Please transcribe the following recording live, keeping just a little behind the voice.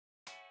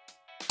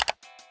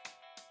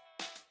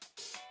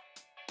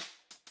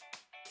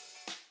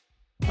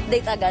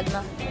update agad,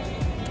 no?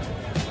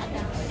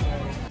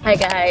 Hi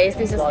guys,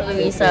 this is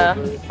Luisa.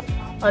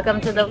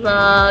 Welcome to the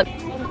vlog.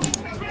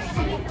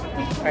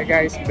 Hi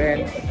guys,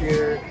 Ben,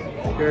 your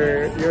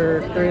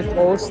current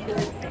host.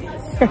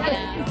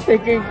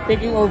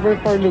 taking over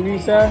for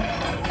Luisa,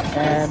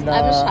 and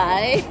I'm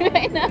shy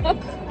right now.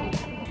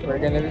 We're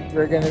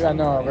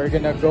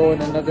gonna go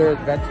on another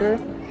adventure.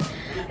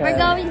 We're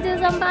going to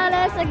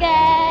Zambales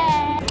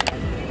again.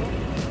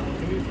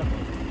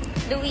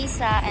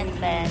 Luisa and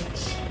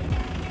Bench.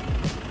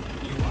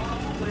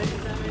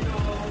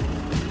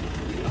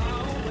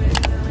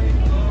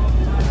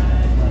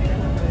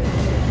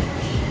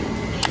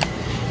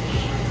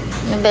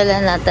 Yung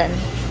bela natin.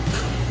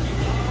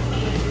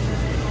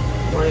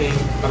 Morning,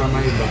 para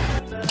may iba.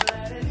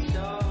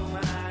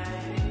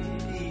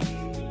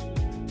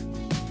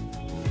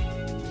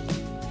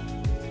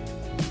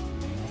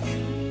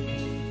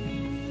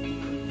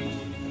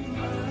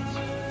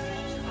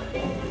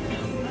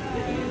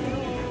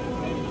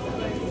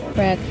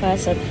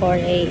 Breakfast at 4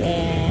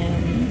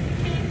 a.m.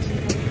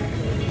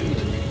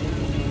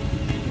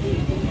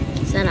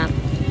 Sarap.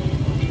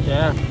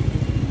 Yeah.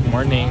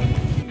 Morning.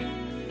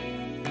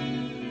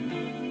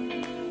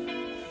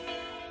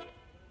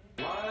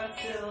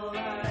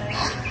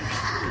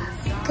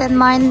 Good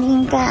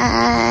morning,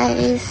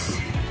 guys.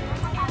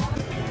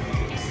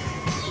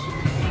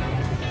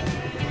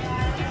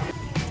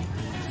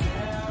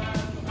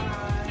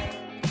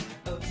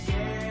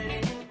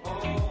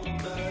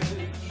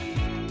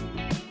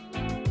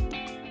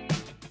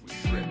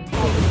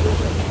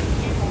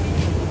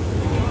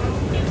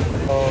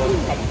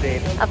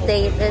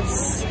 Update,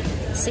 it's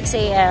 6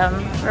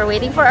 a.m. We're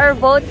waiting for our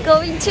boat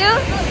going to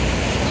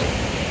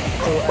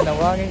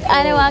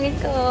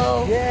Anawangin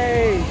Cove.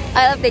 Yay!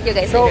 I'll update you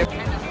guys later.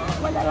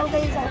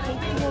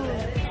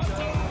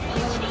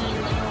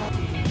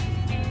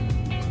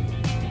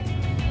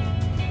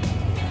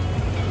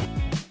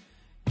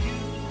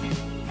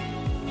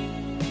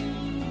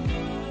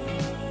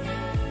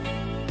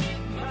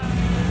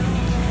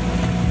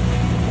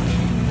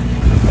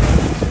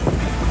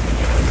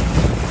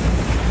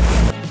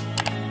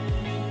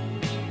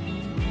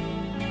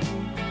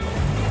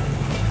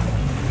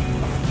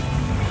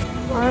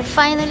 We're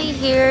finally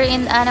here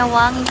in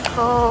Anawangin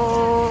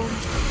Cove.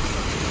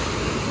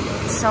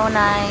 It's so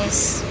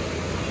nice.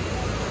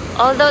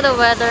 Although the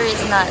weather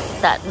is not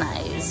that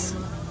nice.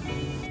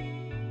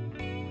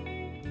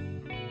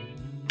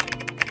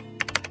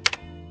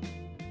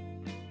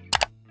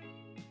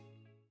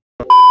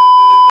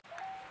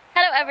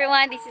 Hello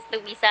everyone, this is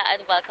Luisa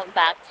and welcome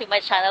back to my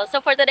channel.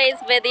 So for today's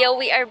video,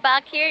 we are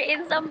back here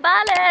in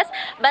Zambales.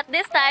 But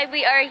this time,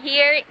 we are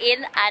here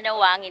in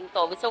Anawangin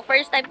Cove. So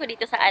first time ko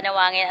dito sa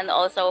Anawangin and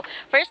also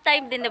first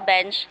time din na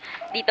Bench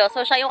dito.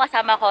 So siya yung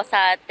kasama ko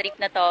sa trip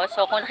na to.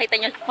 So kung nakita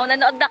nyo, kung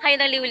nanood na kayo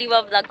ng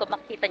Liwliwa vlog ko,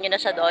 makikita nyo na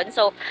siya doon.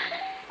 So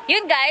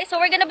yun guys, so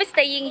we're gonna be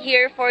staying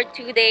here for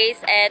 2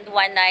 days and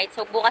 1 night.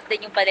 So bukas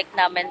din yung balik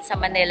namin sa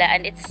Manila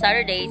and it's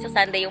Saturday, so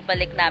Sunday yung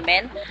balik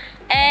namin.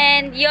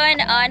 And yun,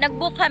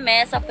 nag-book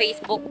kami sa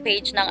Facebook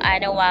page ng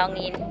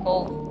Anawangin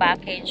Cove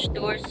Package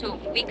Tour. So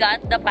we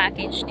got the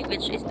package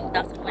which is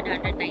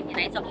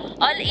 2,199. So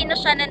all in na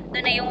siya,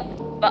 nandun na yung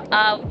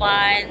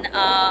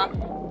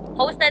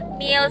hosted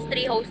meals,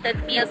 3 hosted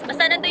meals.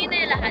 Basta nandun yun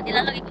na lahat.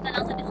 Ilalagay ko na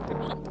lang sa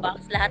description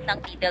box lahat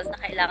ng details na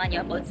kailangan nyo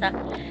about sa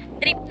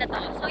trip na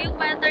to. So yung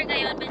weather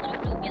ngayon,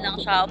 medyo gloomy lang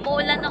siya.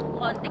 Umuulan ng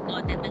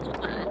konti-konti, medyo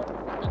maano.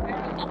 Pero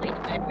okay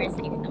naman, we're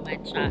safe naman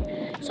siya.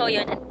 So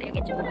yun,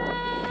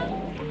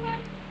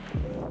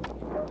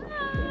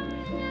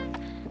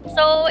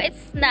 so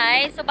it's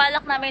nice. So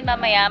balak namin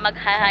mamaya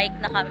mag-hike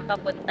na kami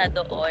papunta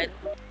doon.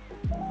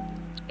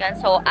 Yan.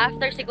 So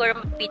after siguro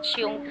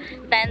mag-pitch yung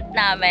tent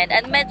namin.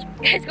 And medyo,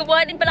 guys,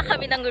 kumuha din pala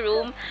kami ng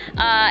room.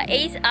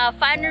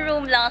 Fan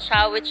room lang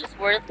siya which is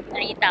worth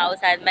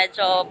 3,000.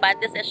 Medyo bad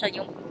decision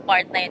yung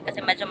part na yun kasi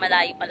medyo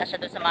malayo pala siya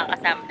doon sa mga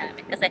kasama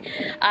namin. Kasi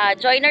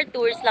joiner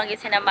tours lang yung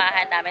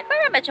sinamahan namin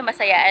para medyo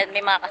masaya and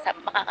may mga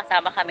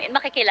makakasama kami and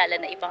makikilala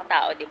na ibang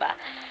tao, di ba?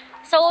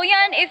 So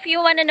yan, if you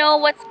wanna know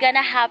what's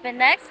gonna happen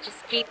next,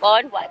 just keep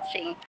on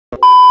watching.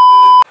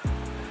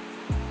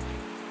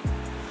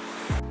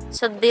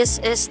 So this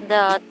is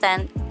the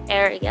tent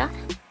area.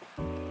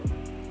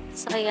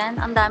 So yan,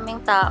 ang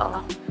daming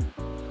tao.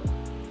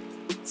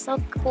 So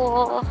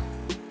cool.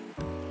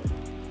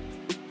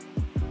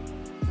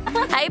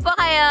 Hi po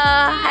kayo!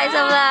 Hi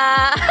sa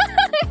vlog!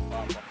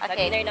 Okay. Sa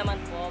dinner naman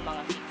po,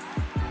 mga 6.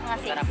 Mga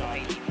 6. Sarap po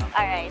kayo dito.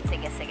 Alright,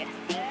 sige, sige.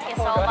 Thank you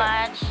so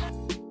much.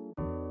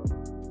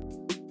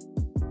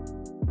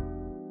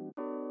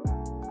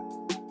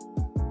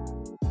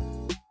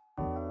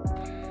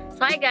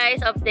 So hi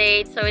guys,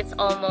 update. So it's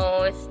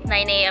almost 9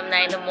 a.m.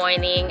 na in the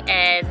morning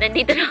and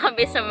nandito na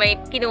kami sa may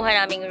kinuha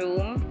naming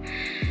room.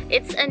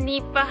 It's a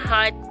Nipa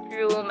Hut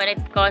Room and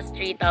it costs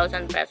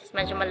 3,000 pesos.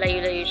 Medyo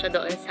malayo-layo siya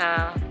doon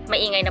sa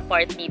maingay na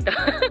part dito.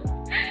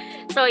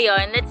 So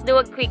yon, let's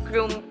do a quick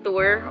room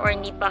tour or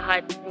Nipa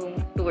Hut Room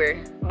tour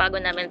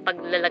bago namin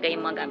paglalagay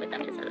yung mga gamit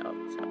namin sa loob.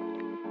 So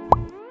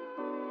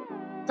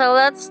So,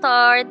 let's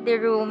start the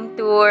room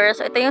tour.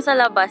 So, ito yung sa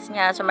labas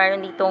niya. So,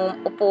 meron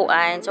ditong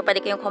upuan. So,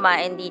 pwede kayong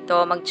kumain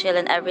dito, mag-chill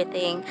and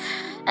everything.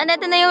 And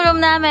ito na yung room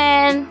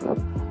namin.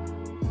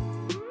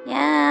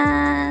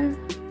 Yan.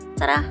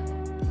 Tara.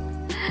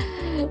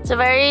 So,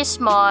 very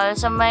small.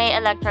 So, may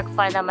electric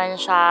fan naman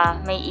siya.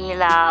 May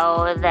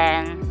ilaw.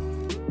 Then,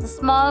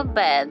 small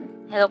bed.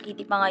 Hello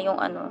Kitty pa nga yung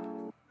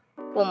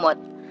kumot.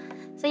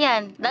 So,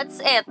 yan.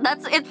 That's it.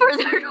 That's it for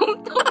the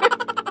room tour.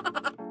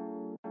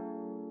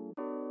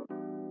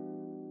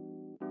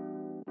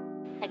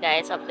 Hi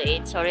guys,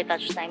 update. So,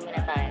 retouch time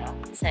muna tayo.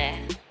 Kasi,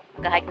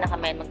 mag-hike na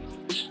kami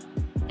mag-beach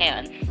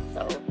ngayon.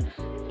 So,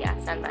 yeah,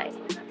 stand by.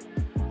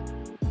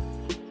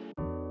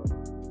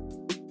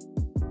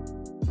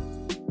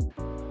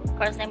 Of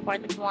course, the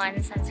important one,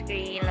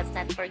 sunscreen. Let's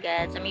not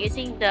forget. So, I'm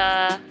using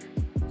the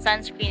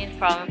sunscreen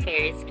from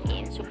Fairy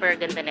Skin. Super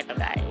ganda nito,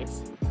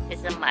 guys.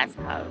 It's a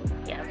must-have.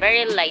 Yeah,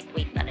 very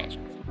lightweight na rin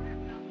siya.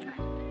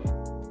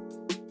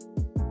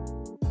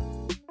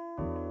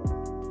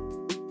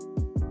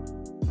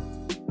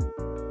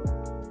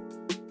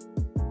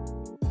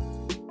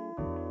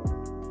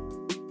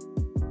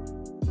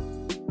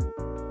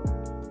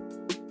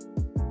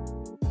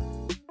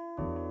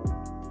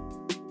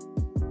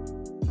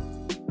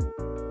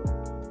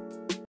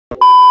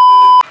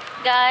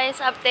 Guys,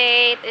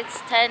 update. It's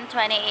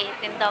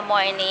 10:28 in the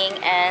morning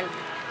and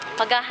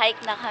mag-hike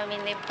na kami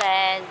ni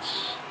Benj.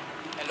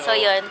 So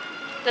yun,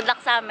 good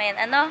luck sa amin.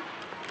 Ang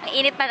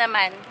init pa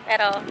naman,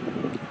 pero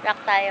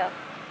rock tayo.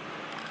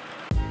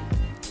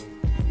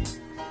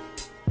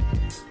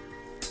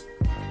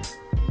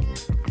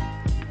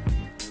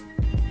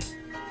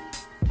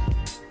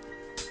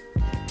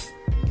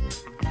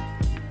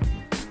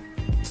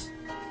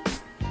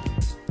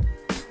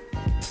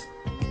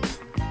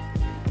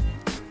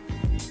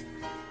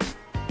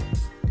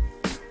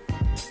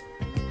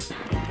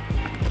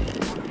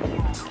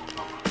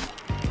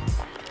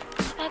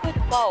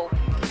 Wow.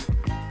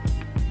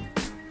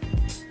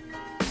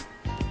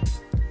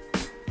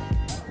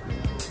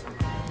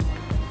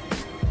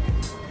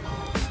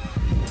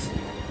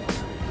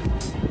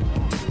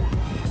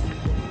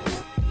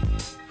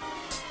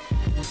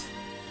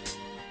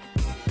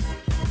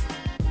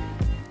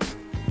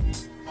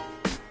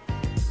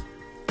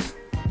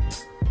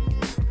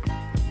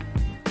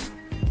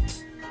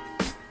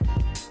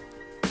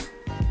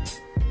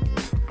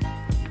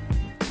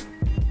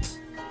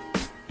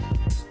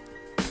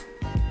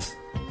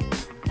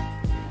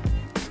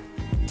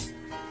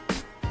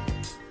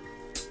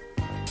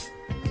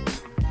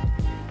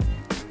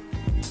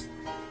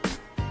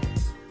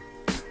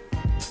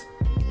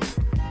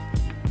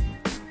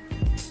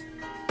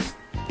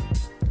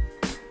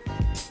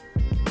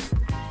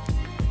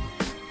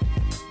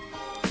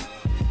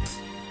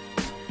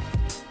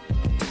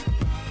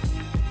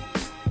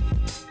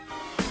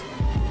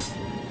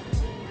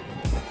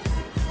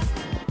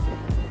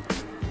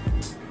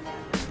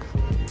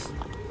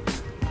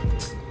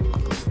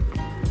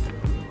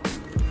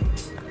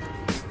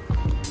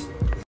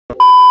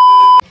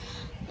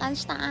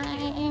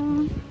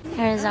 Lunchtime.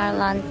 Here's our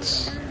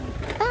lunch.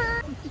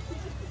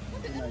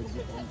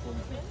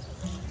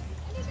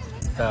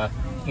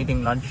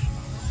 Eating lunch.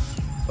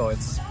 So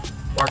it's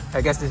pork.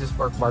 I guess this is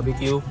pork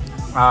barbecue.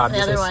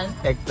 This is one.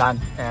 eggplant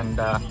and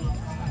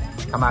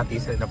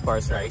kamatis and of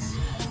course rice.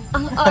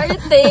 Ang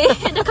arte!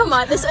 The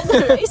kamatis and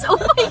the rice. Oh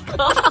my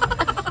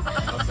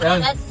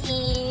god! Let's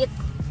eat!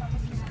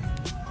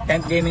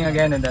 Tent gaming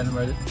again and then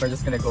we're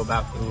just gonna go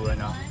back to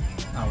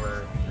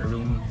our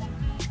room.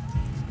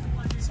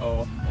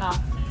 So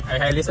I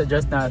highly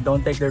suggest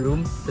don't take the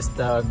room, just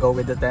go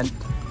with the tent.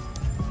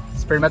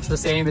 It's pretty much the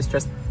same, it's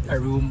just a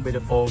room with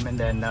a foam and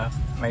then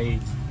my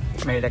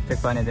electric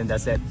fan and then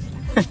that's it.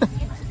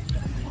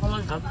 Oh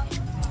my god.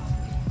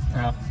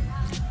 Yeah.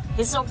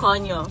 He's so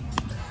konyo.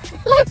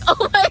 Like,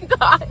 oh my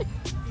god!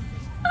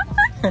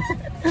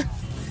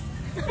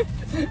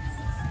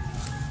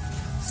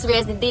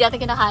 Seriously, hindi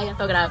natin kinakaya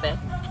to, grabe.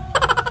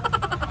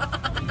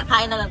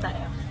 Kain na lang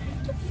tayo.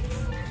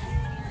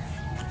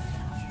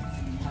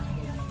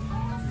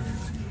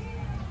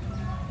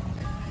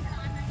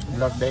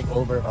 Vlog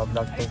takeover.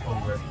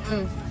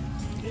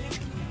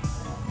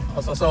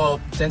 Also, so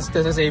since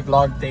this is a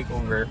vlog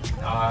takeover,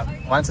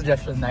 one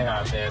suggestion I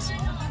have is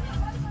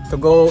to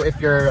go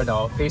if you're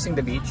facing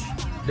the beach.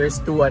 There's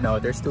two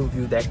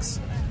view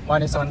decks.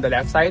 One is on the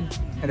left side,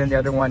 and then the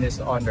other one is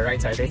on the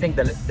right side. I think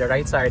the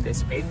right side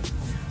is paid,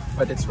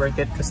 but it's worth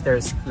it because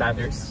there's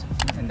ladders,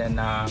 and then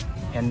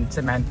and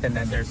cement, and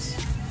then there's.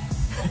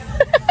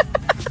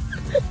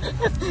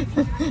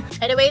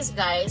 Anyways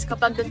guys,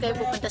 kapag doon kayo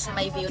pupunta sa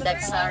may view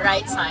deck sa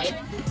right side,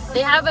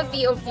 they have a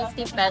fee of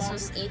 50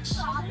 pesos each,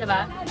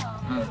 diba?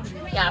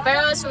 Yeah,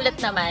 pero sulit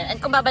naman. And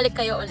kung babalik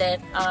kayo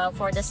ulit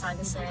for the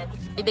sunset,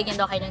 bibigyan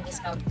daw kayo ng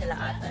discount nila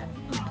ata.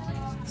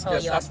 So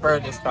Just ask for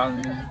a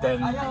discount,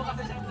 then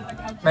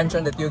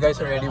mention that you guys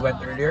already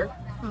went earlier.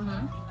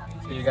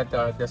 So you get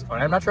the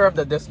discount. I'm not sure of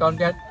the discount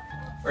yet.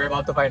 We're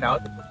about to find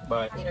out,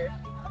 but Later.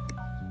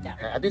 yeah,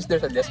 at least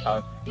there's a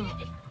discount.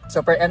 So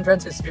per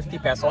entrance is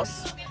 50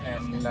 pesos,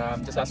 and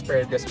just ask for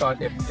a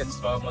discount if it's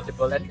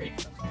multiple entry.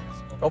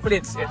 Hopefully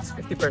it's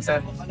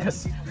 50%.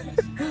 Yes.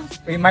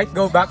 We might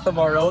go back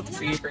tomorrow to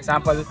see, for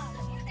example,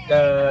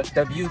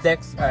 the view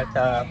decks at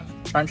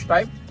crunch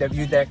time, the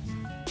view deck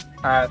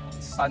at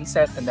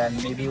sunset, and then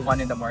maybe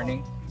 1 in the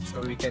morning, so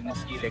we can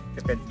see like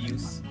different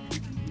views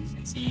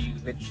and see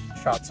which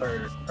shots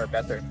are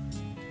better.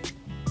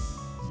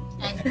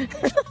 And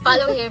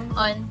follow him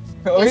on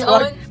his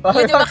own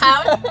YouTube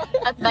account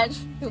at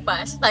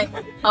Bangkeros. Like,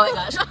 oh my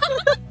gosh.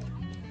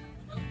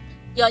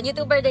 Yun,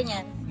 YouTuber din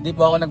yan. Hindi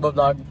po ako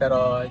nagbo-vlog,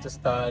 pero I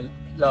just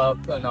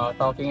love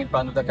talking in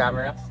front of the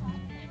camera.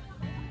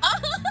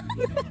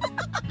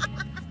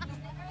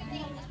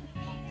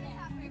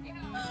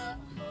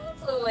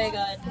 Oh my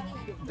god.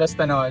 Just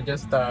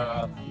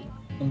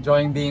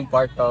enjoying being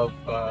part of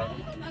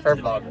her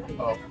vlog.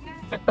 Oh.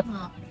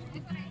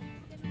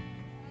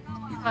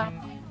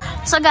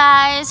 So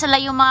guys, sila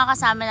yung mga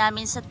kasama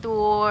namin sa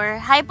tour.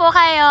 Hi po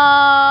kayo!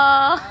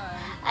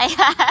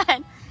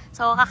 Ayan.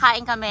 So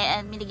kakain kami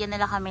and binigyan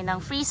nila kami ng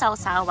free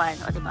sausawan.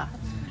 O diba?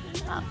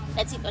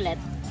 Let's eat ulit.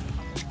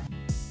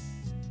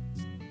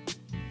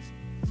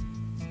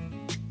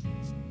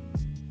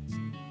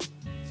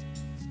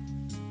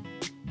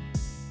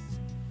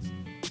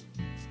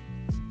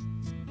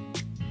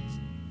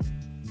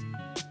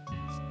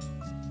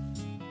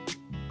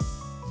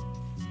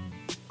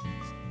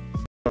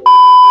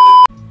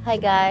 Hi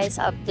guys,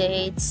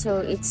 update.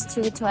 So it's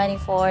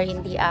 2:24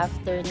 in the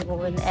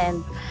afternoon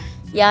and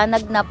yeah,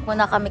 nagnap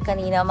muna kami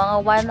kanina.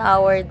 Mga 1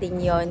 hour din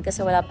yon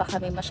kasi wala pa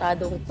kami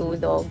masyadong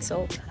tulog.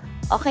 So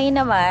okay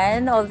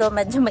naman, although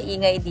medyo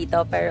maingay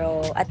dito, pero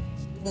at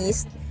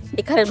least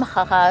hindi ka rin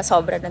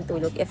makakasobra ng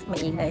tulog if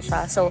maingay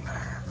siya. So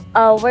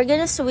we're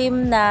gonna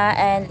swim na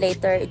and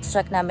later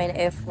i-check namin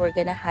if we're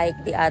gonna hike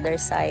the other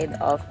side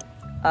of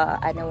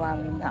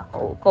Anawangin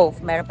Cove.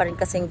 Meron pa rin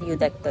kasing view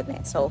deck dun eh.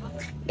 So,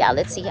 yeah,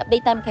 let's see.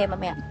 Update time kayo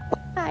mamaya.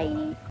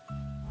 Bye!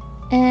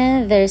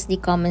 And there's the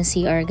common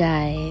CR,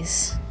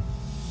 guys.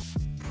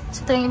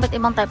 So, ito yung iba't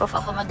ibang type of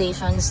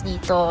accommodations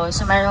dito.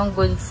 So, meron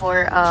good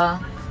for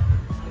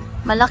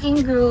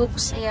malaking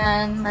groups.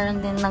 Ayan,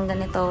 meron din ng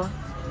ganito.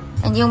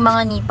 And yung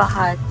mga Nipa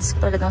huts,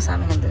 tulad ng sa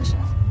amin nandun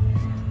siya.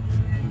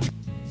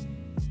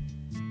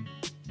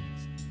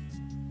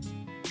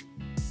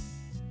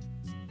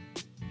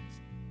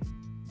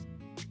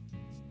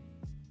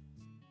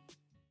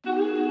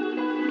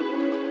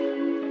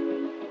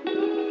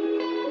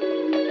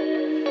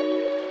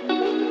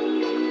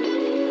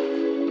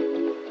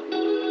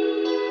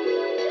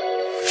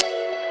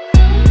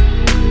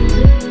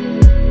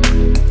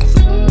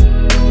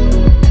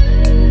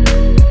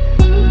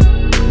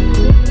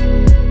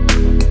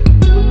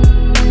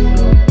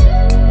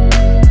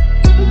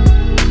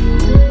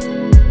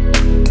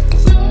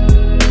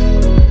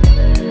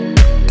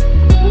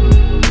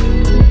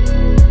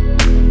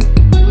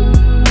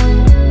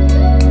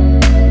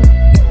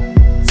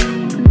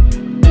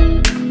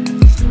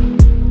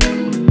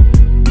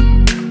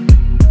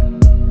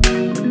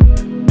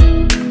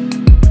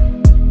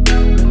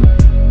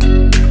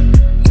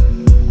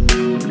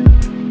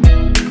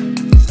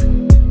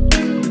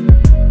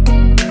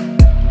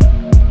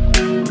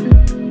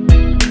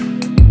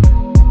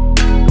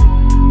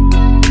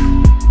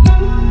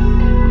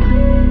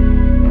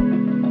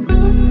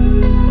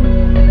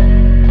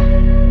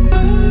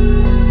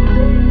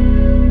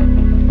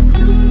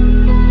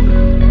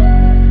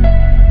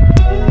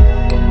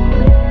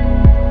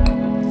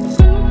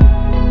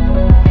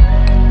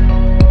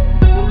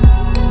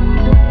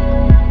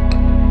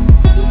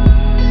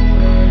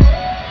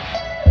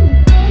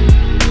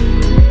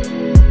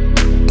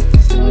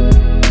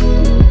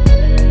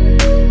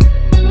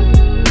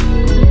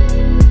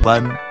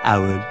 One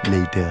hour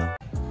later.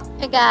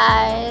 Hey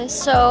guys,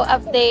 so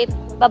update,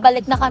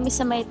 babalik na kami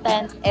sa may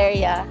tent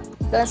area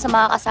doon sa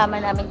mga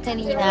kasama namin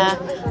kanina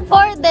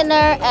for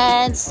dinner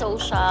and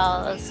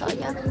social. So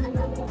yeah.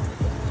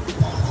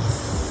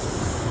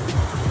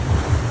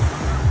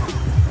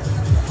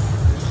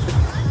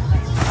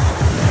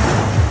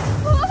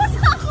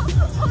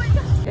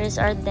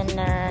 Here's our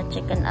dinner,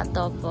 chicken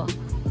adobo.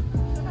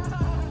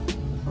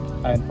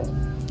 Kain po.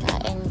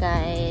 Kain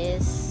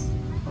guys.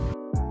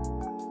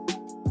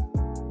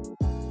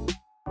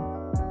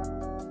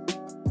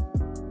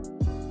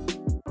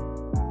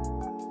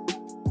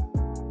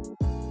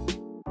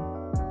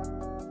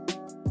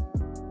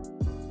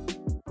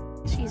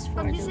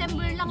 Pag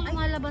December lang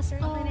lumalabas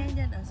to.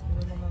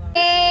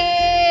 Cheers!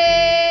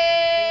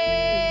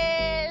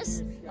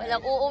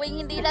 Walang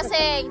uuwing hindi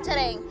lasing.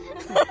 Tsareng.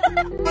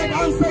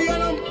 Ang saya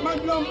ng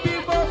maglang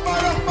people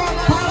para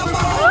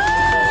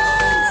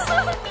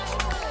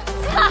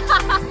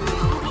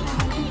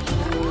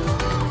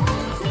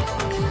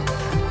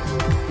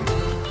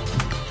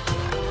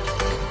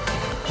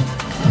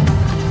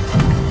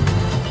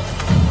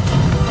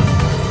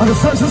on the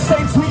Sunshine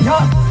State,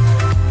 sweetheart.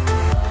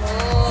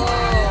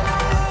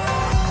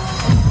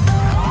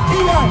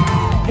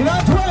 In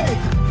our 20.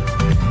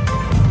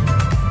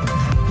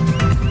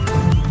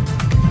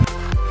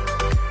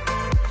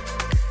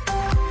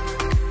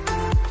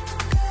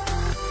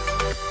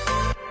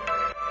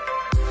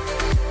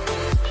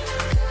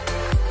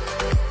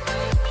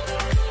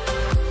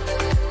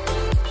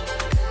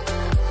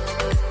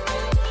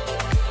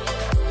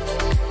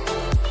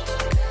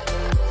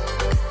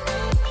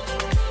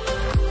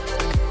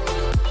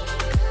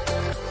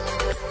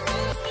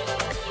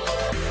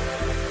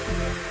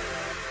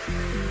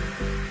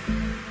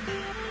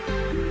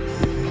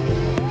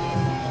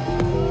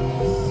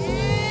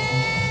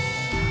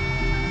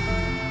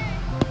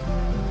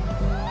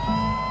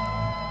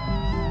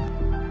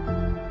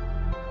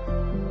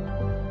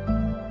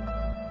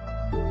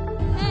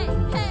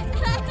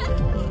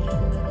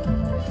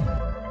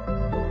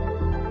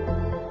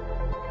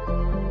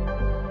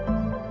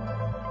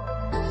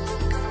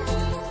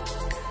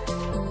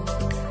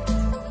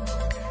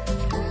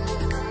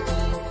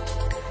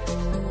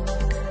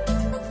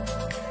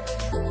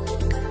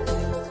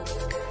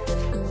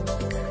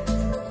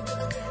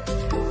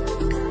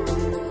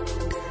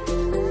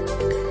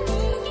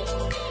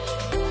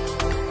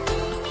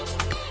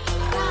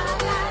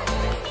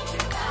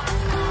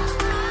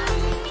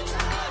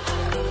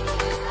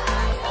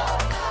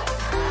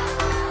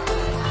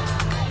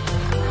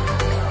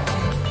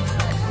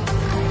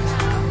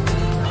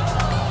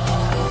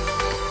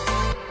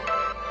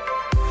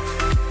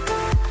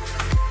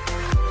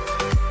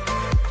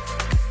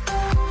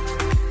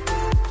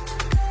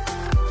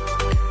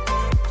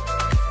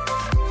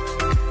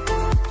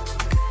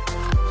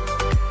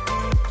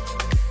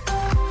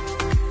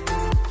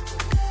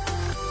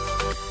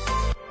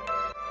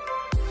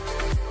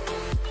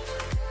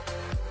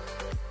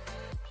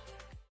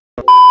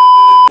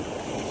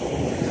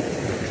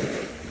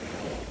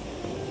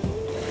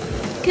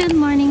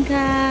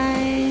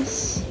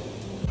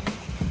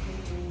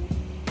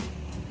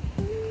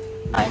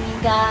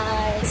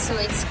 guys! So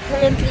it's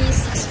currently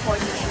 6:42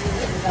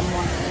 in the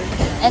morning.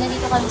 And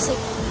nandito kami sa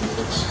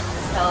beach.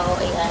 So,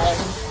 ayan.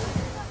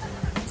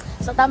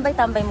 So,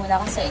 tambay-tambay muna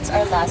kasi it's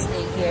our last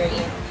day here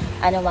in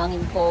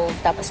Anawangin Cove.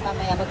 Tapos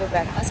mamaya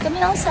mag-breakfast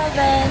kami ng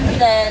 7.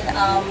 Then,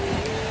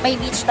 may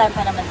beach time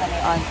pa naman kami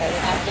on time.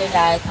 After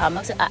that,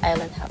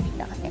 mag-island hopping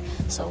na kami.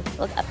 So,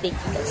 we'll update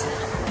you guys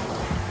later.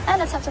 And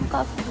let's have some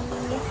coffee.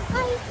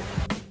 Bye!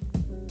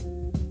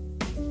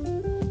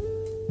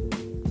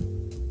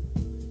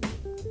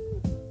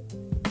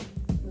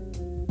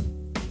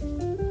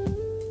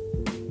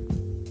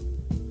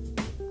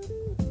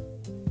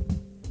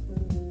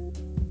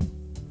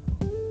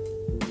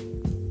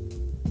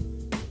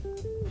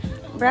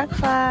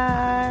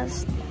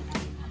 Breakfast.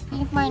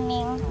 Good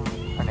morning.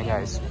 Morning,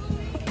 guys.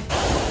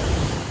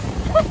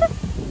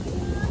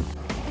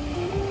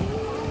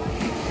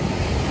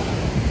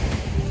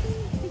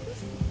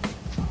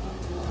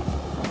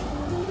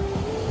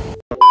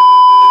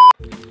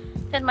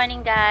 Good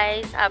morning,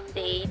 guys.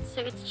 Update.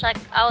 So it's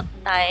check-out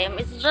time.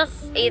 It's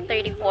just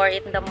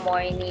 8:34 in the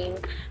morning.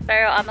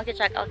 Pero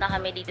mag-check out na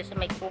kami dito sa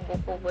may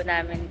kubo-kubo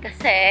namin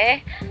kasi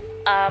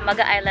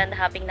mag-island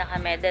hopping na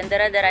kami. Then,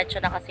 dara-diretso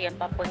na kasi yung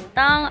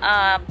papuntang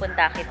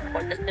Pundakit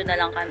Port. Tapos doon na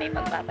lang kami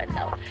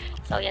magpapandaw.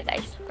 So, yeah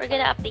guys. We're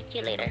gonna update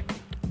you later.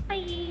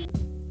 Bye!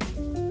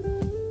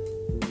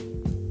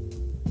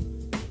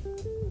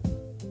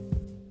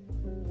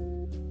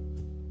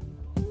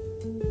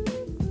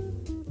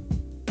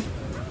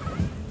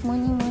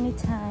 Money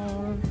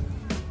time.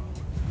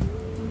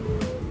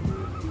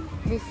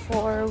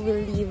 Before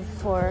we leave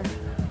for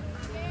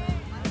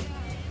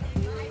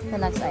the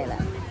next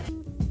island.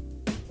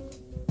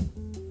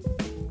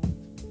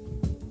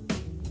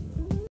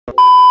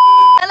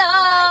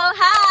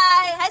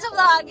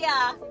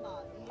 Yeah.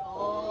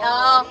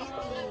 Oh.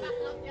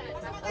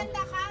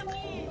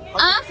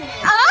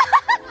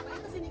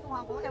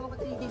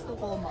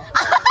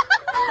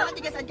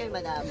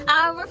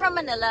 We're from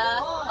Manila.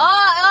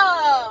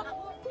 Oh.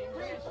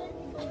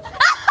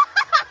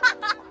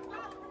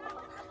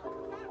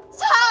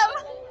 Sam.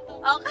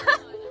 Okay.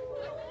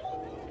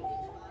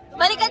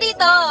 Balik ka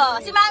dito.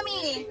 Si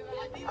Mami.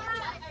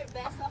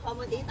 Best to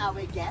accommodate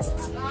our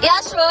guests. Yeah,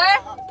 sure.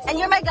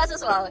 And you're my guest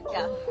as well.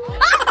 Yeah.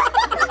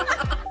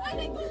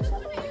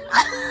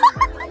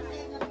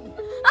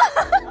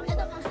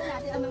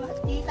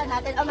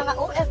 Natin ang mga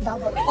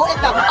OFW.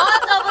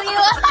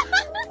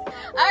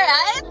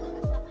 Alright.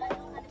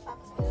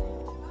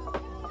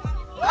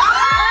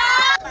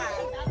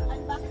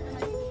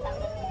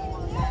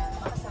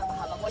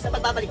 Sa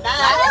pagbabalik na.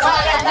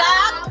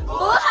 Magandang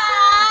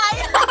buhay!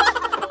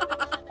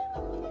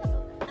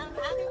 Ang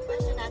aming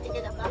question natin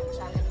din ang back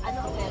challenge.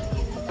 Ano ang meron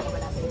dito na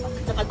wala sa iba?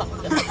 Sa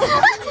pagbabalik.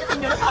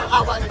 Inyo na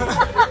pang-awa.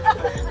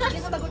 Hindi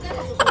sa bagot na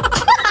masusunod.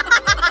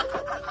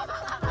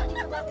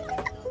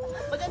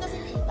 Maganda si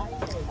Nipa.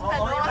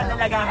 Oo, yung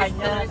panalagahan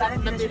niya. Sana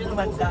hindi na siya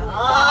bumanda.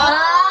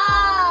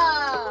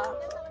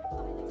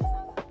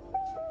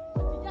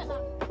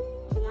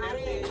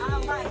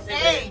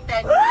 Hey,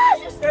 10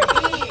 years,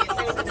 30,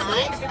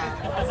 39,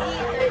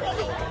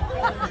 30.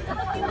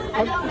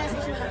 Ano ang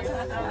message mo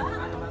sa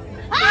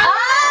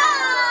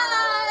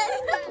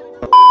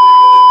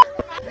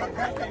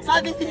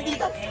sabi si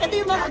Tita, ito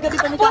yung mga gabi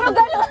pa nito. Puro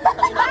gano'n.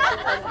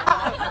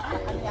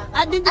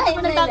 At dito po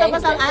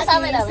nagtatapos ang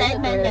ating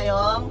segment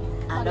ngayong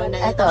araw na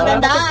ito.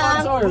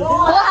 Magandang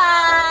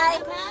Buhay!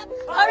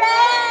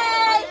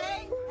 Hooray!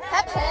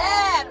 Hep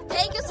hep!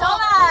 Thank you so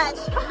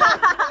much!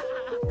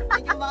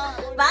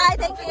 Bye,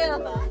 thank you.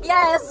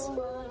 Yes.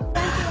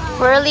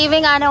 We're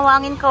leaving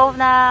Anawangin Cove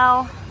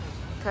now.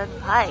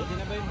 Goodbye.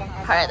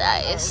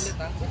 Paradise.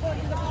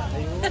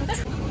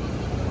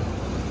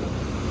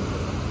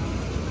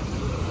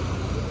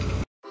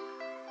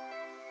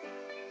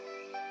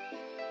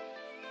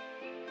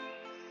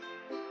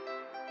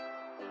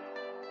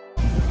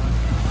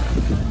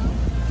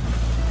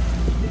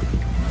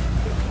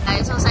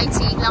 So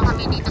sightseeing lang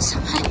kami dito sa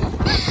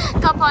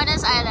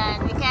Capones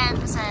Island. We can't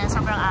kasi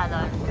sobrang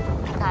alon.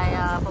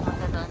 Kaya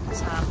pumunta doon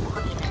sa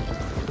Bukaginan.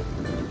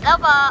 Hello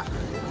po!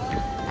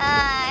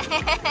 Hi!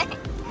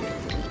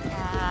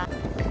 Yeah.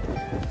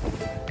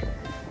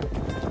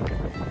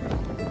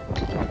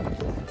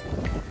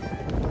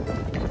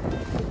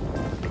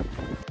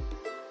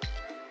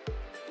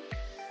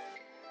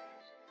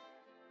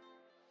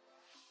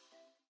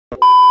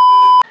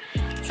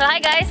 So hi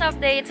guys,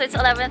 update. So it's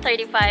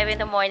 11:35 in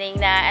the morning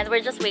na and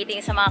we're just waiting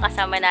sa mga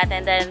kasama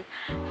natin. Then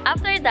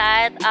after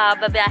that,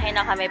 babiyahin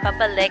na kami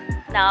pabalik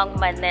ng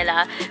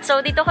Manila. So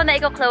dito ko na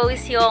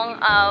i-close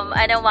yung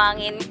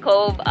Anawangin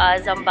Cove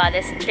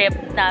Zambales trip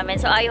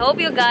namin. So I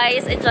hope you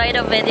guys enjoy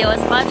the video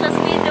as much as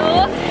we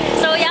do.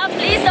 So yeah,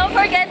 please don't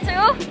forget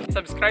to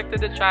Subscribe to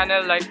the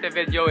channel, like the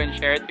video, and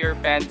share it to your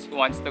friends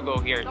who wants to go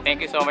here.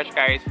 Thank you so much,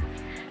 guys.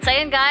 So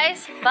yun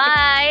guys,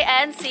 bye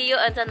and see you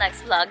on the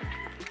next vlog.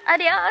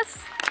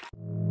 Adios!